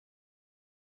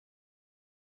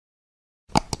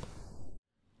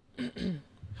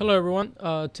Hello everyone,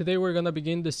 today we're gonna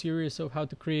begin the series of how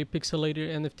to create pixelated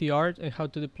NFT art and how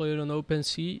to deploy it on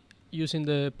OpenSea using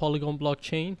the Polygon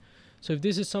blockchain. So if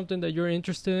this is something that you're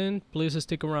interested in, please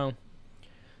stick around.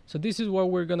 So this is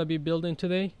what we're gonna be building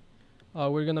today.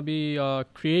 We're gonna be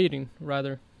creating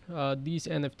these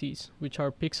NFTs, which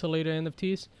are pixelated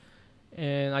NFTs,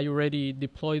 and I already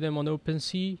deployed them on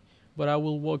OpenSea, but I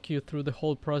will walk you through the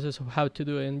whole process of how to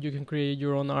do it, and you can create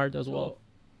your own art as well.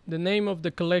 The name of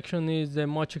the collection is the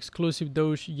much exclusive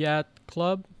Doge Yacht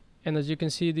Club, and as you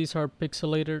can see, these are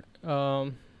pixelated,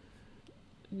 pixelated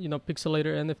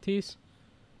NFTs.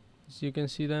 As you can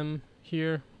see them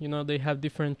here, they have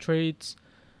different traits.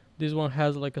 This one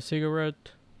has like a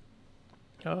cigarette.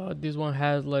 This one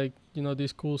has like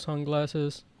these cool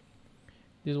sunglasses.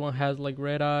 This one has like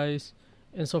red eyes,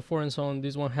 and so forth and so on.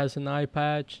 This one has an eye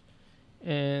patch,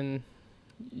 and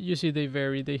you see they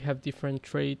vary. They have different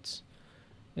traits.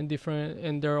 And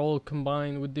they're all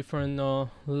combined with different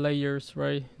layers,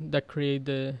 right, that create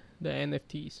the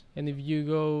NFTs. And if you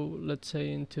go, let's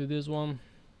say, into this one,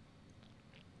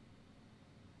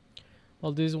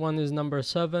 well, this one is number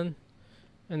 7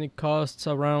 and it costs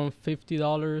around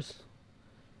 $50.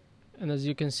 And as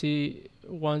you can see,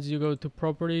 once you go to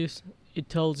properties, it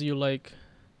tells you like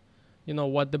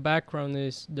what the background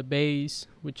is, the base,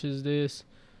 which is this,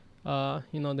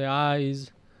 the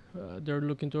eyes, they're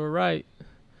looking to the right.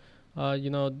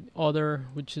 Other,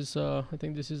 which is I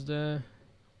think this is the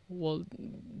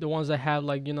ones that have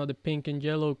like the pink and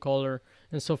yellow color,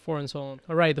 and so forth and so on.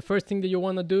 All right, the first thing that you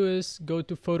want to do is go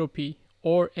to Photopea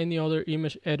or any other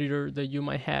image editor that you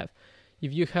might have.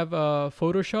 If you have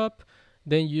Photoshop,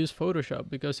 then use Photoshop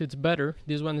because it's better.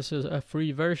 This one is a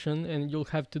free version, and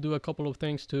you'll have to do a couple of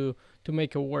things to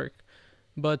make it work.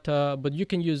 But you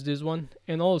can use this one,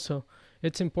 and also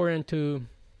it's important to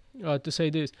say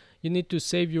this: you need to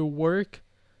save your work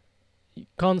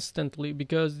constantly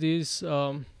because this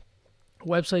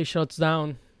website shuts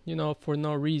down for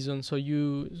no reason. So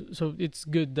it's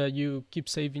good that you keep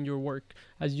saving your work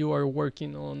as you are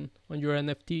working on your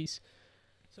NFTs.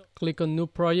 So click on new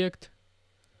project,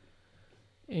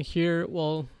 and here,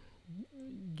 well,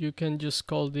 you can just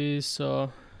call this I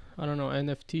don't know,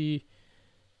 NFT,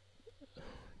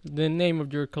 the name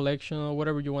of your collection or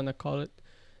whatever you want to call it.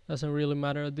 Doesn't really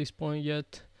matter at this point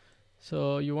yet.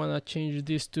 So you want to change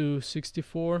this to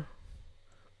 64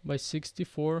 by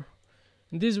 64,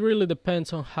 and this really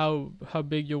depends on how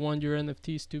big you want your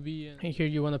NFTs to be. And here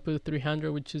you want to put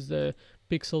 300, which is the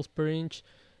pixels per inch,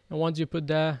 and once you put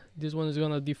that, this one is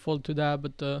going to default to that,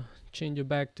 but change it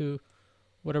back to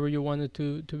whatever you want it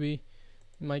to be.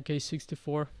 In my case,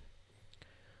 64.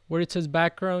 Where it says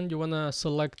background, you want to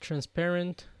select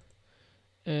transparent,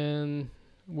 and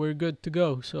we're good to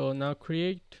go. So now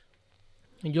create,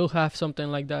 and you'll have something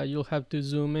like that. You'll have to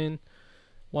zoom in.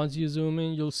 Once you zoom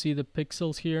in, you'll see the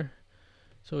pixels here.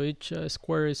 So each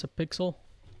square is a pixel.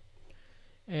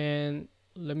 And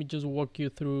let me just walk you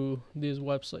through this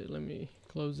website. Let me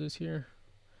close this here.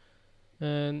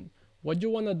 And what you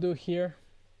want to do here,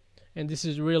 and this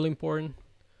is really important.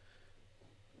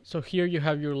 So here you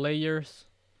have your layers.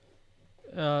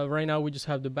 Right now we just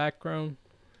have the background.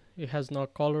 It has no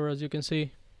color, as you can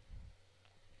see.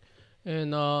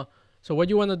 And so what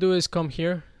you want to do is come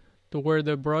here to where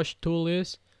the brush tool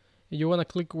is, and you want to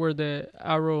click where the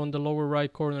arrow on the lower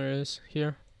right corner is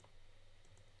here.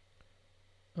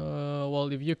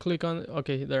 Well, if you click on,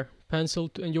 okay, there, pencil,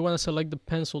 and you want to select the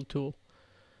pencil tool.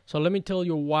 So let me tell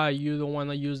you why you don't want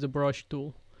to use the brush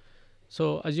tool.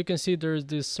 So as you can see, there's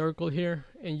this circle here,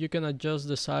 and you can adjust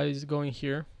the size going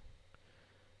here,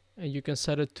 and you can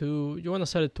set it to, you want to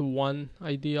set it to 1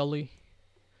 ideally,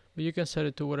 but you can set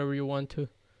it to whatever you want to.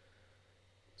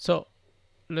 So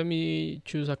let me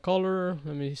choose a color.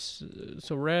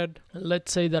 So red.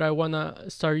 Let's say that I want to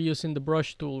start using the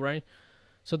brush tool, right?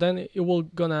 So then it will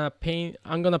gonna paint.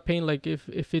 I'm gonna paint like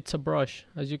if it's a brush.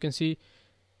 As you can see,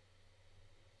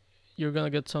 you're gonna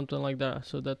get something like that.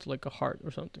 So that's like a heart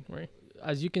or something, right?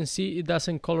 As you can see, it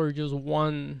doesn't color just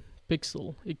one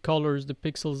pixel. It colors the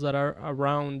pixels that are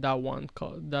around that one,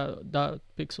 that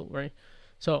pixel, right?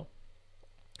 So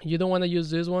you don't want to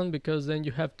use this one because then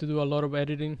you have to do a lot of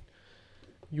editing.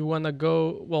 You want to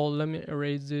go, well, let me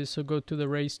erase this. So go to the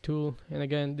erase tool, and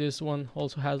again, this one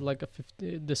also has like a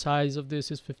 50, the size of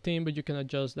this is 15, but you can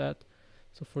adjust that.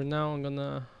 So for now, I'm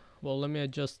gonna, well, let me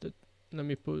adjust it. Let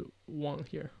me put 1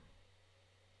 here.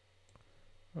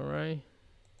 All right,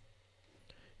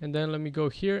 and then let me go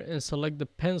here and select the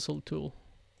pencil tool.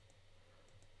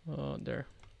 There,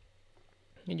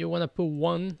 and you want to put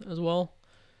 1 as well,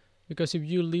 because if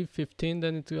you leave 15,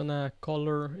 then it's gonna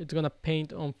color, it's gonna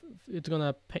paint on it's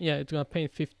gonna it's gonna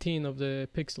paint 15 of the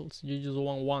pixels. You just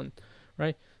want one,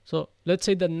 right? So let's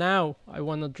say that now I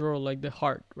want to draw like the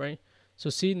heart, right? So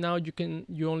see, now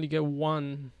you only get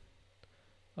one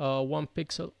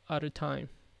pixel at a time,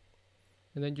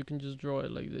 and then you can just draw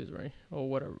it like this, right? Or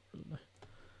whatever,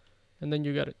 and then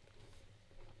you got it.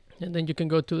 And then you can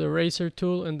go to the eraser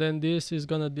tool, and then this is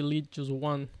gonna delete just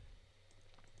one.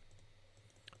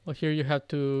 Well, here you have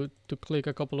to click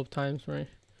a couple of times, right,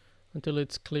 until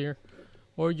it's clear.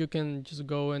 Or you can just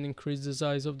go and increase the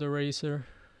size of the eraser,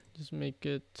 just make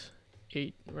it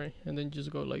 8, right, and then just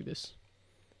go like this,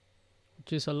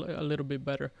 which is a little bit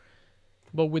better.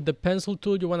 But with the pencil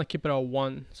tool, you want to keep it at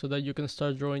 1 so that you can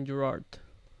start drawing your art.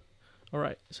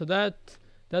 Alright, so that's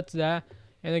that.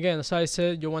 And again, as I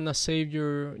said, you want to save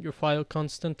your file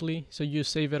constantly. So you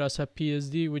save it as a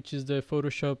PSD, which is the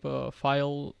Photoshop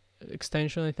file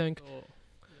extension, I think. So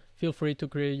feel free to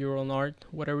create your own art,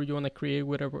 whatever you want to create,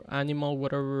 whatever animal,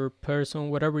 whatever person,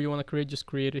 whatever you want to create, just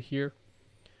create it here.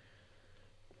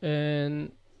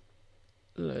 And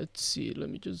let's see, let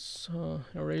me just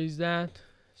erase that.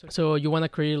 So you want to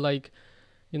create like,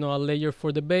 you know, a layer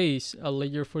for the base, a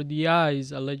layer for the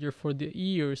eyes, a layer for the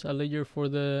ears, a layer for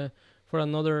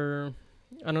another,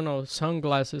 I don't know,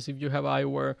 sunglasses if you have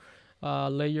eyewear, a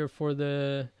layer for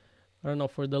the, I don't know,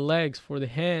 for the legs, for the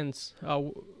hands.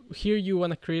 Here you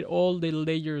want to create all the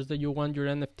layers that you want your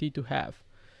NFT to have.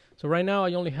 So right now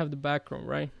I only have the background,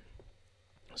 right?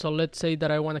 So let's say that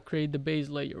I want to create the base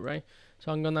layer, right?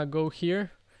 So I'm gonna go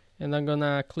here and I'm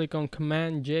gonna click on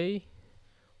Command J.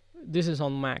 This is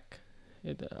on Mac.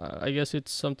 I guess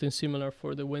it's something similar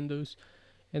for the Windows.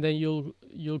 And then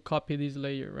you'll copy this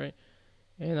layer, right?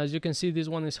 And as you can see, this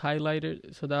one is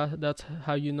highlighted, so that's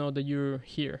how you know that you're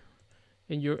here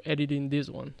and you're editing this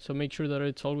one. So make sure that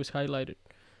it's always highlighted.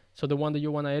 So the one that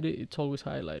you want to edit, it's always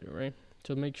highlighted, right?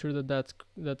 So make sure that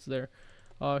that's there.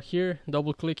 Here,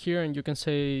 double click here, and you can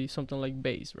say something like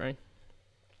base, right?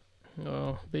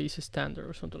 Base standard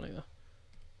or something like that.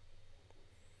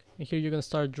 And here you're gonna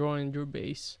start drawing your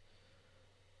base.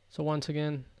 So once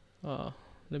again,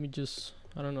 let me just,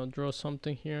 I don't know, draw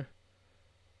something here.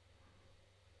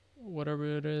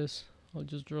 Whatever it is, I'll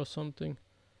just draw something.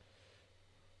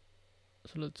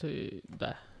 So let's say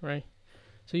that, right?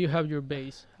 So you have your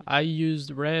base. I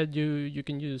used red. You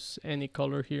can use any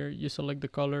color here. You select the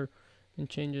color and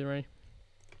change it, right?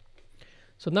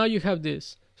 So now you have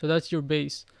this. So that's your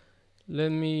base. Let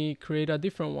me create a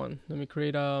different one. Let me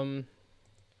create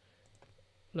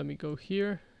let me go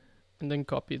here and then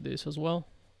copy this as well.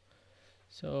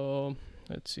 So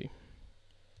let's see.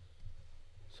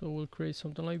 So we'll create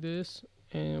something like this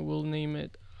and we'll name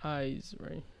it eyes,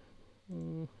 right?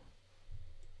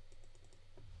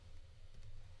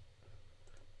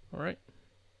 Alright.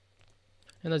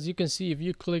 And as you can see, if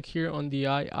you click here on the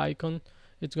eye icon,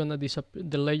 it's gonna disappear.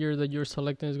 The layer that you're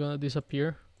selecting is gonna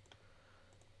disappear.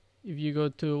 If you go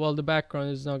to, well, the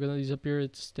background is not gonna disappear,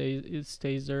 it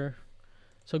stays there.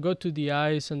 So go to the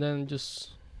eyes and then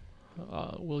just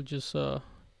we'll just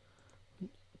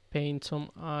paint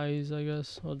some eyes, I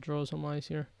guess. I'll draw some eyes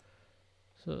here.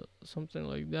 So something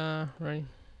like that, right?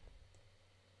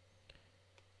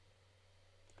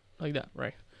 Like that,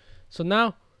 right? So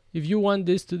now if you want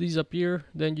this to disappear,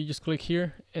 then you just click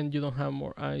here and you don't have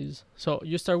more eyes. So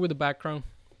you start with the background,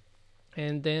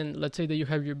 and then let's say that you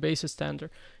have your base standard.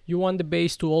 You want the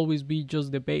base to always be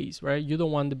just the base, right? You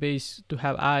don't want the base to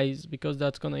have eyes because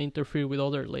that's gonna interfere with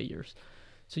other layers.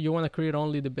 So you want to create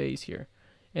only the base here,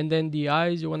 and then the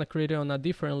eyes you want to create it on a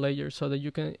different layer so that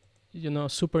you can, you know,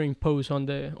 superimpose on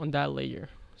that layer.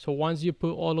 So once you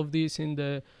put all of these in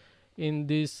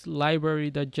this library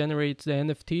that generates the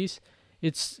NFTs,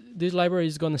 this library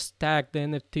is gonna stack the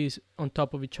NFTs on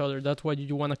top of each other. That's why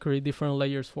you want to create different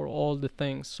layers for all the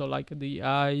things. So like the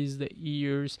eyes, the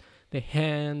ears, the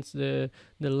hands, the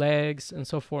legs, and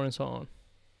so forth and so on.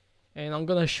 And I'm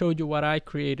gonna show you what I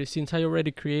created. Since I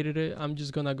already created it, I'm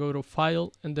just gonna go to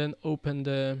File and then I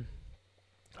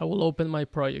will open my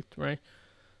project, right?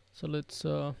 So let's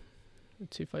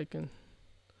see if I can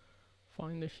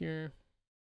find it here.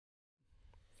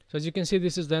 So as you can see,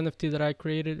 this is the NFT that I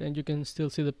created, and you can still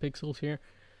see the pixels here.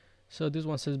 So this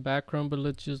one says background, but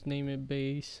let's just name it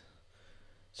base.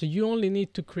 So you only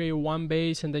need to create one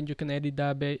base, and then you can edit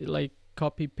that base, like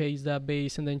copy paste that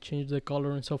base and then change the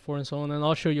color and so forth and so on. And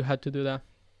I'll show you how to do that.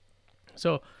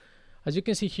 So as you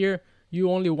can see here, you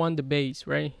only want the base,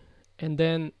 right? And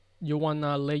then you want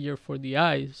a layer for the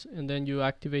eyes, and then you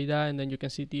activate that, and then you can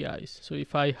see the eyes. So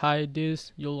if I hide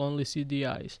this, you'll only see the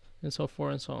eyes, and so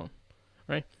forth and so on,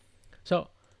 right? So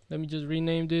let me just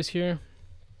rename this here,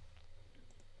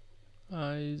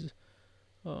 eyes.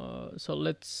 So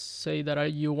let's say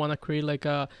that you want to create like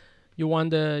you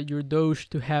want your Doge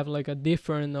to have like a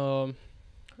different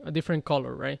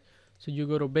color, right? So you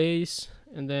go to base,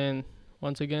 and then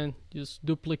once again just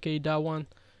duplicate that one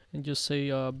and just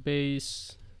say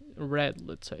base red,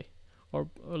 let's say, or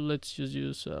let's just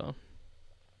use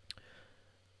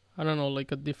I don't know,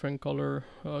 like a different color,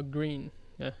 green,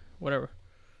 yeah, whatever.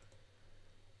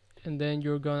 And then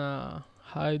you're gonna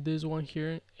hide this one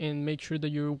here and make sure that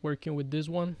you're working with this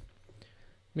one.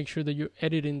 Make sure that you're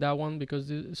editing that one,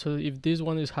 because so if this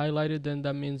one is highlighted, then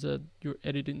that means that you're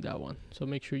editing that one. So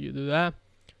make sure you do that.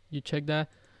 You check that.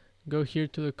 Go here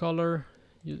to the color.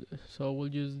 So we'll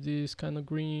use this kind of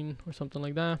green or something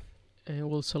like that, and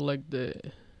we'll select the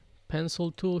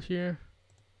pencil tool here.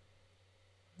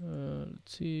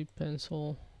 Let's see,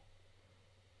 pencil.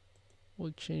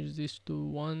 We'll change this to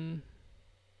 1.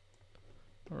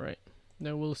 All right.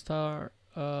 Then we'll start.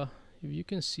 If you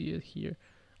can see it here,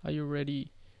 I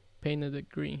already painted it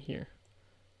green here.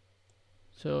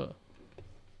 So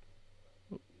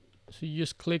you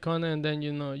just click on it, and then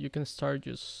you can start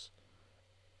just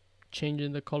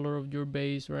changing the color of your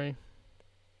base, right?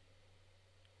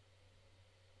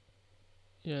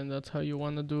 Yeah, and that's how you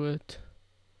want to do it.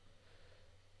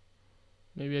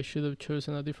 Maybe I should have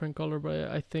chosen a different color,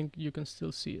 but I think you can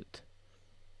still see it.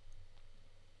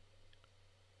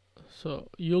 So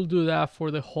you'll do that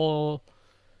for the whole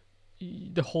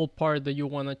part that you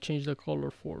want to change the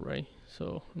color for, right?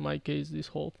 So in my case, this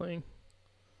whole thing.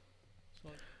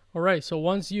 Alright, so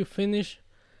once you finish,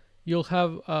 you'll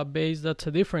have a base that's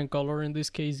a different color, in this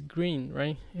case green,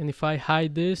 right? And if I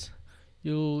hide this,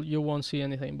 you won't see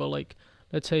anything. But like,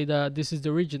 let's say that this is the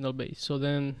original base, so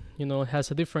then it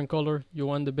has a different color. You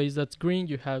want the base that's green,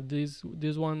 you have this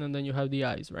one, and then you have the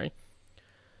eyes, right?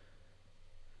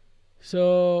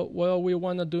 So what we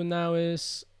want to do now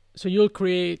is, so you'll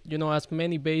create as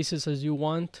many bases as you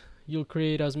want. You'll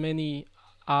create as many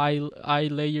eye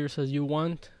layers as you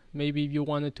want. Maybe if you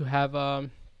wanted to have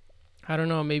I don't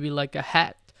know, maybe like a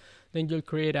hat, then you'll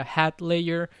create a hat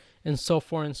layer, and so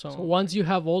forth and so on. So once you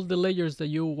have all the layers that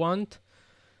you want,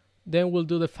 then we'll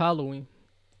do the following.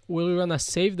 We're gonna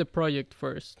save the project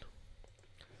first.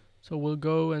 So we'll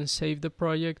go and save the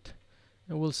project,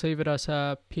 and we'll save it as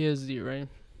a PSD, right?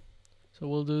 So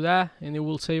we'll do that, and it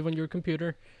will save on your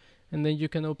computer, and then you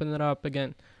can open it up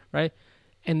again, right?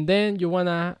 And then you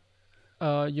wanna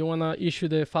issue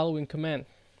the following command.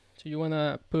 So you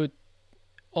wanna put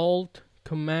Alt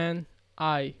Command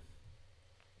I,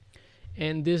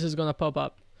 and this is gonna pop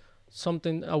up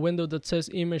a window that says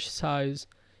image size,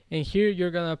 and here you're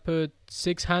gonna put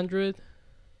 600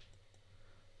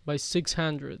 by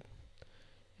 600,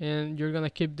 and you're gonna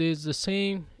keep this the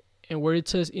same, and where it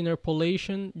says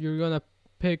interpolation, you're gonna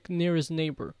pick nearest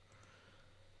neighbor,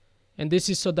 and this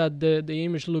is so that the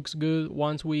image looks good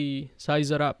once we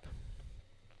size it up.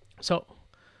 So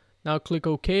now click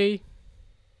OK,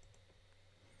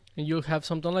 and you'll have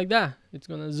something like that. It's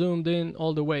gonna zoom in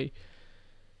all the way,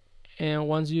 and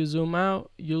once you zoom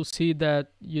out, you'll see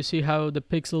that you see how the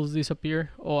pixels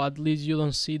disappear, or at least you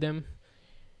don't see them.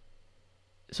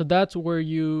 So that's where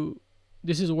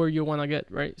this is where you want to get,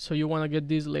 right? So you want to get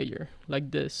this layer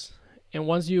like this, and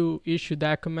once you issue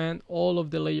that command, all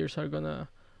of the layers are gonna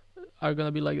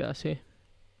be like that. See,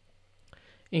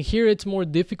 and here it's more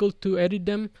difficult to edit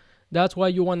them. That's why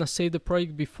you want to save the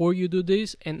project before you do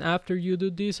this, and after you do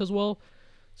this as well.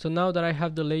 So now that I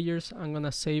have the layers, I'm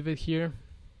gonna save it here,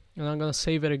 and I'm gonna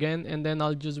save it again, and then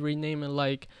I'll just rename it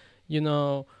like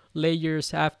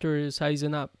layers after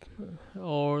sizing up,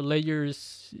 or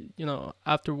layers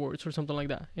afterwards, or something like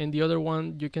that. And the other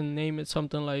one, you can name it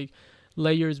something like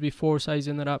layers before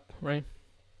sizing it up, right?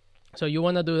 So you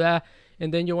want to do that,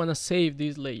 and then you want to save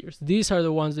these layers. These are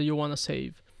the ones that you want to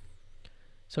save.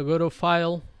 So go to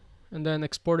File, and then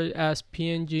export it as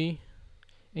PNG,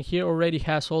 and here already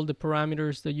has all the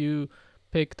parameters that you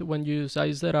picked when you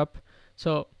sized it up.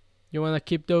 So you want to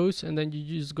keep those, and then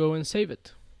you just go and save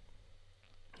it,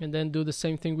 and then do the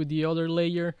same thing with the other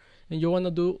layer, and you want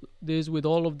to do this with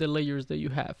all of the layers that you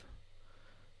have.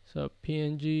 So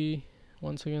PNG,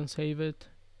 once again save it,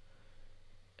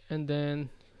 and then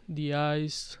the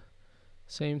eyes,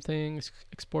 same thing,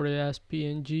 export it as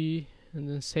PNG, and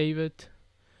then save it.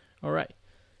 Alright,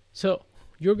 so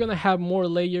you're gonna have more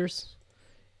layers,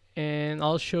 and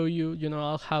I'll show you,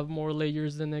 I'll have more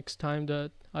layers the next time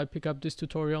that I pick up this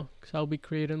tutorial, because I'll be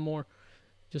creating more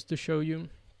just to show you.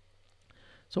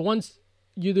 So once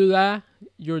you do that,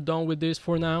 you're done with this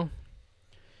for now,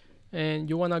 and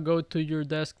you want to go to your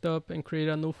desktop and create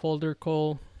a new folder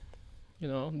called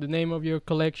the name of your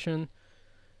collection,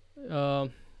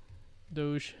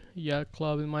 Doge Yacht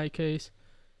Club in my case.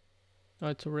 Oh,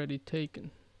 it's already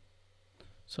taken.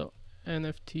 So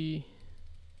NFT,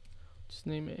 just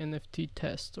name it NFT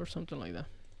test or something like that.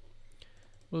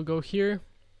 We'll go here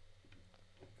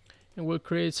and we'll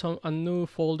create a new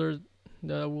folder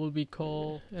that will be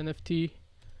called NFT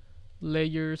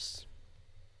layers.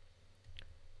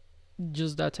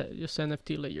 Just that's it, just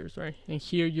NFT layers, right? And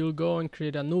here you'll go and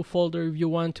create a new folder if you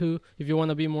want to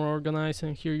be more organized.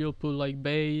 And here you'll put like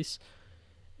base,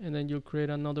 and then you'll create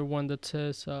another one that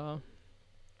says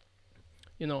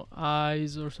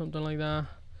eyes or something like that.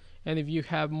 And if you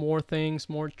have more things,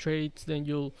 more traits, then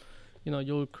you'll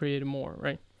create more,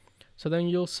 right? So then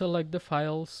you'll select the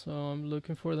files. So I'm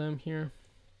looking for them here,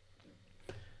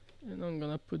 and I'm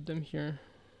gonna put them here.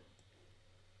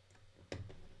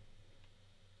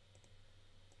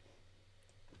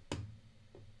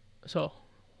 So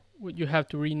you have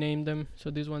to rename them. So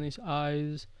this one is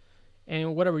eyes,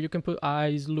 and whatever, you can put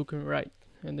eyes looking right,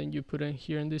 and then you put it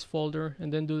here in this folder,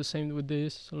 and then do the same with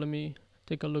this. So let me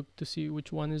take a look to see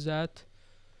which one is that.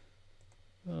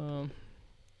 So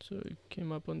it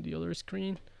came up on the other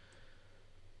screen.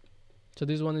 So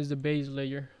this one is the base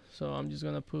layer. So I'm just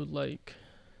gonna put like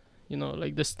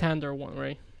the standard one,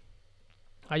 right?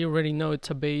 I already know it's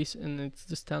a base and it's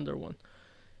the standard one.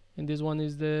 And this one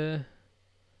is the,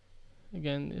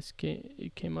 again,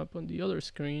 it came up on the other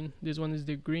screen. This one is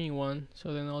the green one.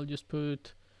 So then I'll just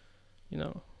put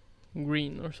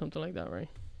green or something like that, right?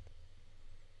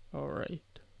 Alright,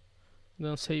 then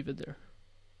I'll save it there.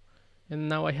 And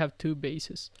now I have two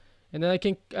bases, and then I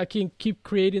can keep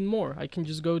creating more. I can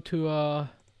just go to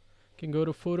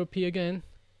Photopea again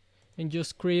and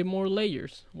just create more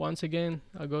layers. Once again,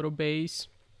 I'll go to base,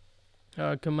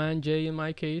 Command J in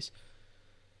my case,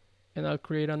 and I'll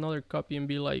create another copy and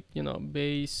be like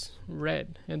base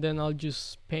red, and then I'll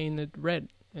just paint it red,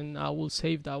 and I will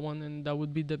save that one, and that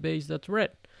would be the base that's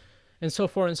red, and so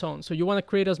forth and so on. So you want to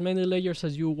create as many layers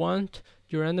as you want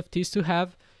your NFTs to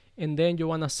have, and then you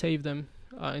want to save them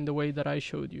in the way that I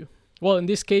showed you. Well, in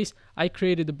this case, I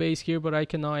created the base here, but I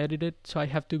can now edit it, so I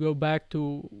have to go back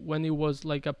to when it was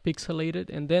like a pixelated,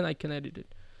 and then I can edit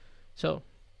it. So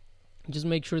just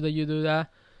make sure that you do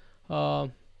that.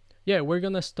 Yeah, we're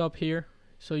gonna stop here.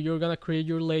 So you're gonna create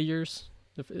your layers.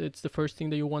 It's the first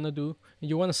thing that you want to do, and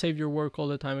you want to save your work all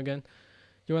the time. Again,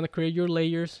 you want to create your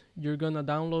layers, you're gonna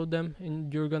download them,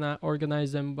 and you're gonna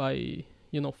organize them by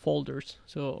folders,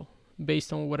 so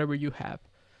based on whatever you have.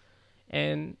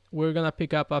 And we're gonna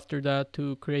pick up after that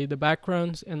to create the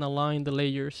backgrounds and align the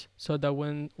layers, so that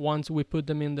once we put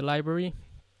them in the library,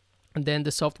 and then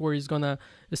the software is gonna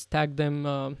stack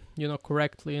them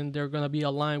correctly, and they're gonna be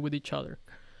aligned with each other.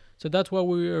 So that's what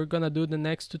we are gonna do the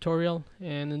next tutorial,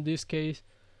 and in this case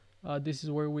this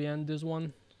is where we end this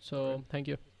one. So thank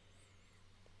you.